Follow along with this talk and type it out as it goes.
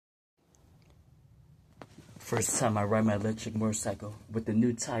First time I ride my electric motorcycle with the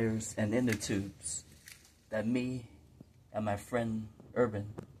new tires and inner tubes that me and my friend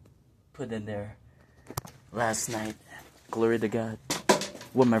Urban put in there last night. Glory to God.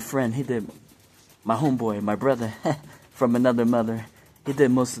 With my friend, he did, my homeboy, my brother from another mother, he did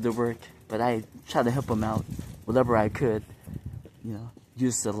most of the work, but I tried to help him out whatever I could. You know,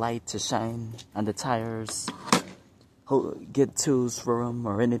 use the light to shine on the tires, get tools for him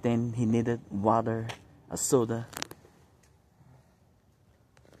or anything he needed, water, a soda.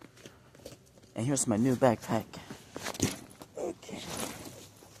 And here's my new backpack. Okay.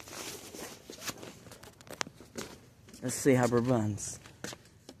 Let's see how it runs.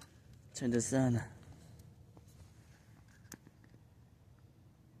 Turn this on.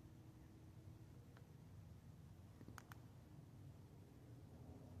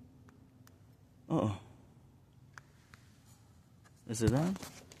 Uh-oh. Is it on?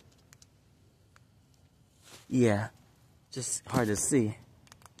 Yeah, just hard to see.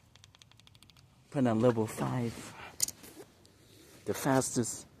 Put on level 5. The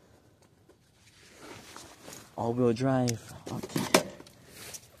fastest all-wheel drive. Okay.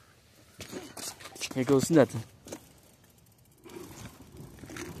 Here goes nothing.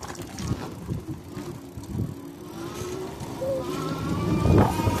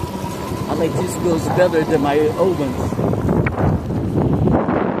 I like these wheels better than my old ones.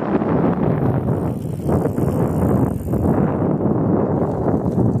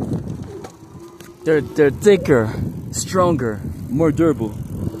 They're thicker, stronger, more durable.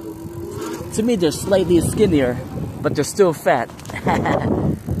 To me, they're slightly skinnier, but they're still fat.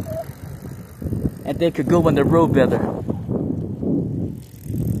 And they could go on the road better.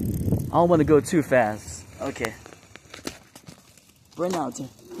 I don't want to go too fast. Okay. Burn out.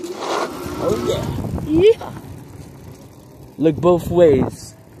 Oh yeah. Yeah. Look both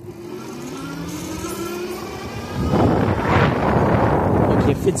ways.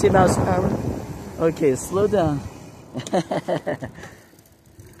 Okay, 15 miles per hour. Okay, slow down.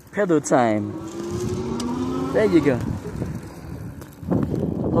 Pedal time. There you go.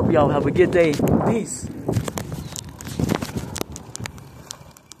 Hope y'all have a good day. Peace.